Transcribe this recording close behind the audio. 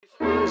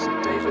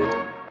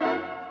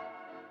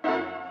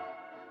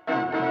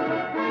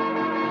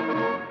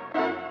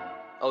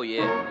Oh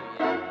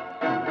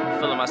yeah,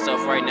 feeling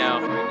myself right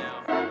now.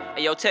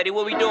 Hey yo, Teddy,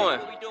 what we doing?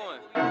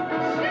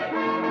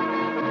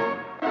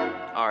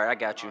 Alright, I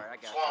got you.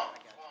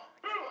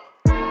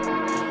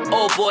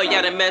 Oh boy,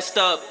 y'all done messed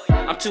up.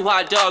 I'm too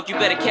hot, dog, you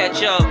better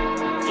catch up.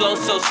 Flow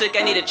so sick,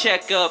 I need a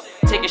checkup.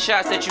 Taking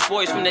shots at you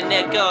boys from the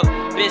neck up.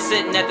 Been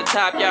sitting at the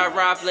top, y'all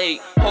arrived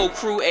late. Whole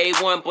crew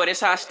A1, but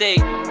it's high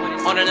stake.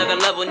 On another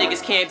level,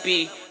 niggas can't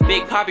be.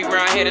 Big Papi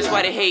round here, that's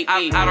why they hate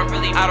me. I don't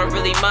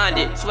really mind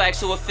it. Swag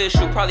so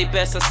official, probably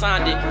best I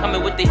signed it.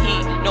 Coming with the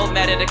heat, no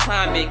matter the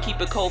climate.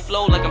 Keep it cold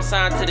flow like I'm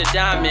signed to the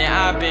diamond.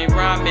 I've been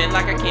rhyming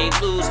like I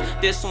can't lose.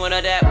 This one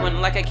or that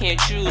one like I can't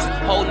choose.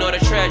 Holding all the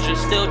treasure,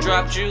 still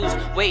drop jewels.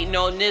 Waiting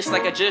on this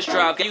like I just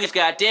dropped views.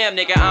 Goddamn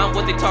nigga, I'm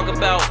what they talk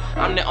about.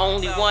 I'm the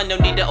only one, no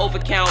need to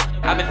overcount.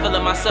 I've been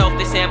feeling myself,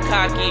 they say I'm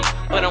cocky,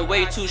 but I'm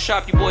way too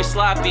sharp, you boys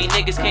sloppy.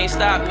 Niggas can't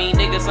stop me,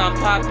 niggas I'm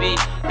Papi.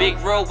 Big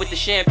road with the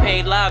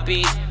champagne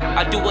lobbies.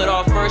 I do it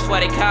all first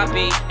while they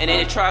copy, and then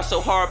they try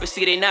so hard, but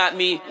see they not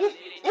me.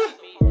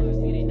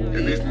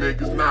 And these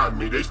niggas not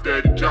me, they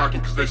steady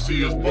jocking cause they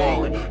see us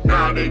ballin'.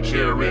 Now they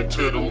cheering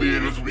to the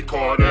leaders, we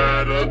call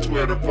that a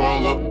Twitter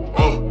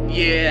follow.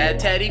 Yeah,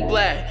 Teddy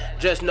Black,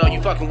 just know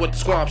you fucking with the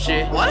SQUAM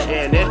shit. What?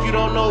 And if you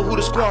don't know who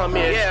the SQUAM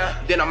is,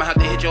 then I'ma have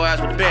to hit your ass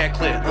with the band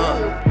clip.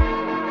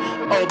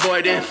 Oh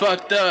boy, then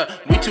fucked up.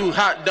 We too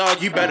hot,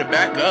 dog, you better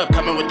back up.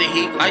 Coming with the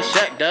heat like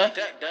Shaq, duh.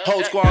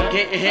 Whole squad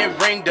getting here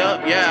ringed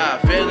up, yeah,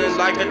 feeling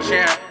like a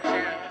champ.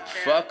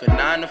 Fuck a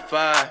 9 to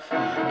 5.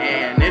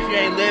 And if you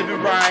ain't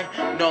living right,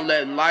 don't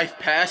let life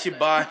pass you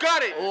by.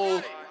 Got it.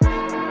 Ooh.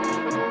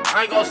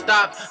 I ain't gonna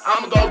stop,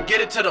 I'ma go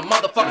get it to the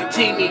motherfucking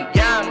teamy,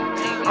 yeah.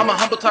 I'm a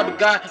humble type of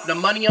guy, the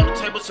money on the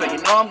table, so you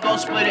know I'm gonna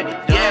split it,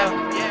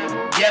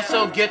 yeah,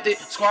 so get it,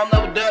 SQUAM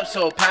leveled up,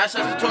 so pass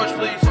us the torch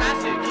please.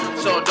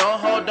 So don't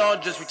hold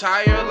on, just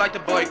retire like the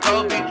boy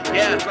Kobe,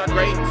 yeah,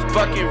 great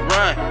fucking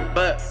run,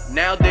 but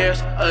now there's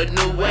a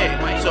new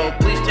way, so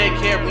please take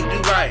care, we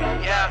do right,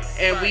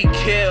 and we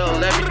kill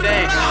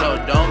everything,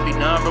 so don't be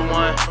number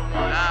one,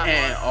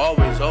 and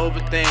always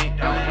overthink,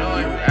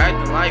 you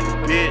acting like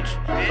a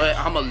bitch, but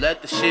I'ma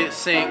let the shit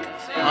sink,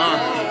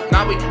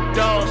 now we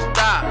don't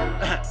stop,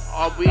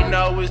 all we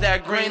know is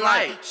that green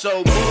light,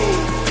 so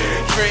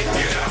move, trick,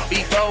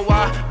 before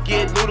I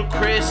get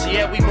ludicrous,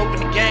 yeah, we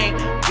moving the game,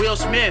 Will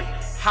Smith,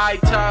 high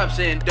tops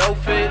and dope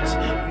fits,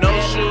 no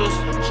shoes,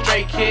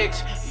 straight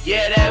kicks,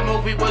 yeah, that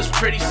movie was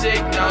pretty sick,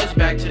 now it's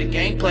back to the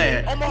game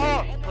plan,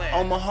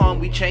 Omaha,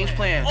 we change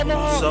plans,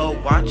 so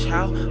watch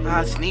how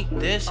I sneak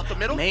this,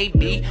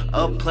 maybe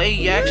a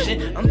play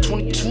action, I'm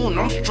 22 and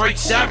I'm straight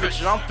savage,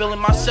 and I'm feeling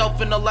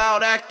myself in the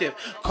loud active,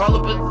 call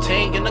up a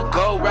ting and a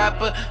go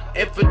rapper,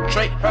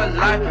 infiltrate her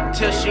life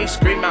till she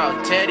scream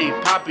out, Teddy,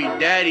 Papi,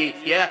 Daddy,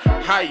 yeah,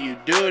 how you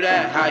do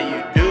that, how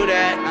you do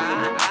that?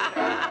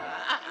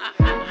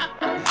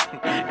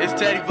 It's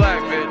Teddy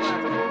Black, bitch.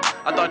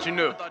 I thought you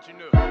knew.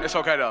 It's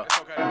okay though.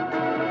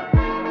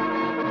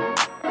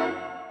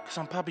 Cause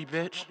I'm Papi,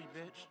 bitch.